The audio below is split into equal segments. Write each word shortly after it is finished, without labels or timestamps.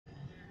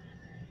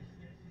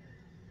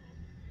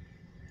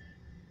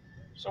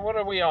So what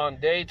are we on?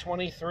 Day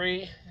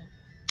 23?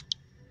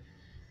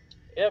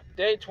 Yep,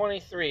 day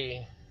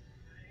 23.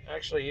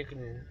 Actually, you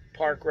can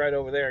park right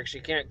over there because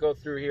you can't go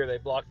through here. They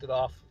blocked it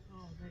off.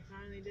 Oh, they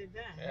finally did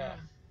that. Yeah.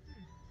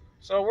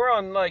 So we're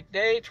on like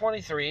day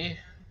 23.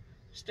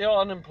 Still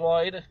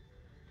unemployed.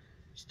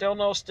 Still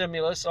no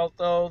stimulus,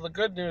 although the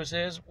good news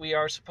is we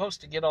are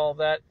supposed to get all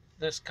that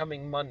this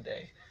coming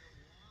Monday.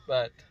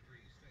 But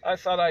I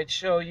thought I'd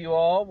show you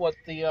all what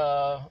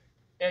the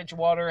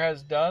Edgewater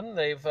has done.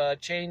 They've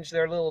changed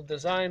their little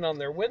design on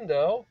their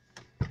window.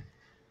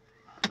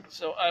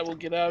 So I will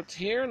get out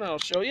here and I'll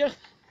show you.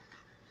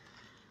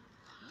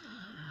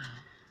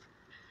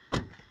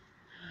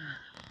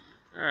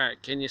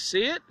 Alright, can you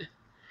see it?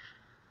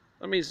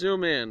 Let me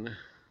zoom in.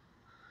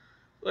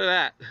 Look at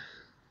that.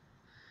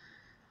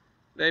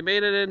 They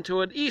made it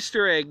into an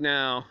Easter egg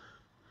now.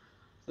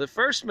 The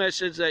first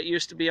message that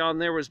used to be on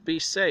there was "Be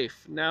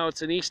safe." Now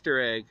it's an Easter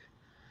egg.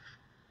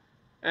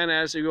 And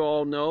as you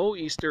all know,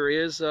 Easter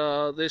is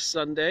this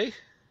Sunday.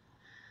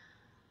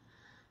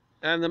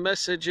 And the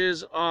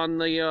messages on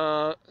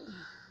the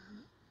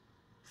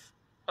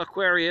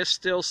Aquarius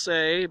still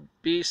say,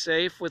 "Be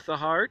safe" with the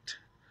heart.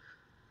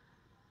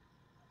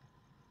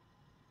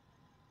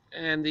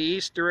 And the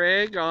Easter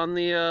egg on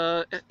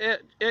the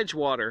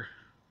Edgewater.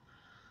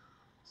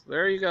 So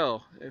there you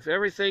go. If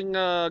everything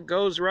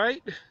goes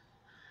right,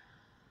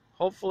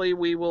 hopefully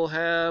we will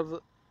have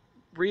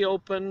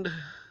reopened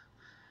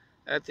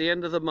at the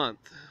end of the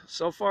month.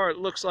 So far it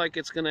looks like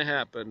it's going to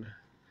happen.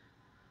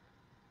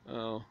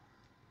 Oh.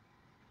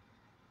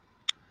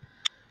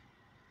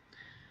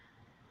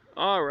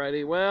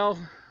 Alrighty, well,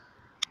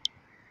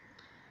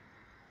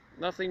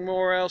 nothing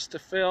more else to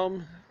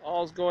film.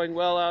 All's going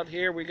well out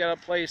here. We got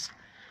a place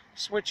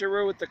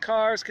switcheroo with the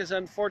cars because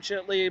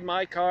unfortunately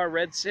my car,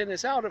 Red Sin,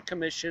 is out of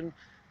commission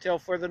till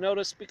further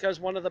notice because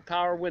one of the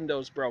power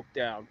windows broke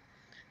down.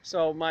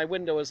 So my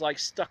window is like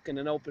stuck in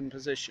an open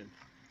position.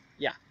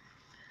 Yeah.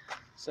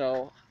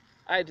 So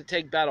I had to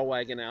take Battle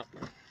Wagon out,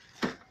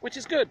 which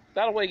is good.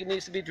 Battle Wagon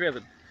needs to be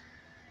driven.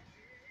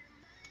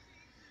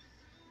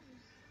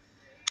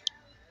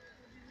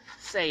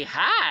 Say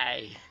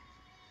hi.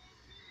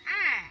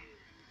 Hi.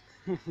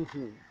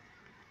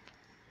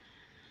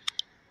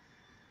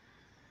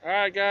 All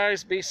right,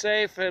 guys, be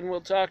safe, and we'll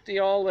talk to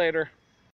you all later.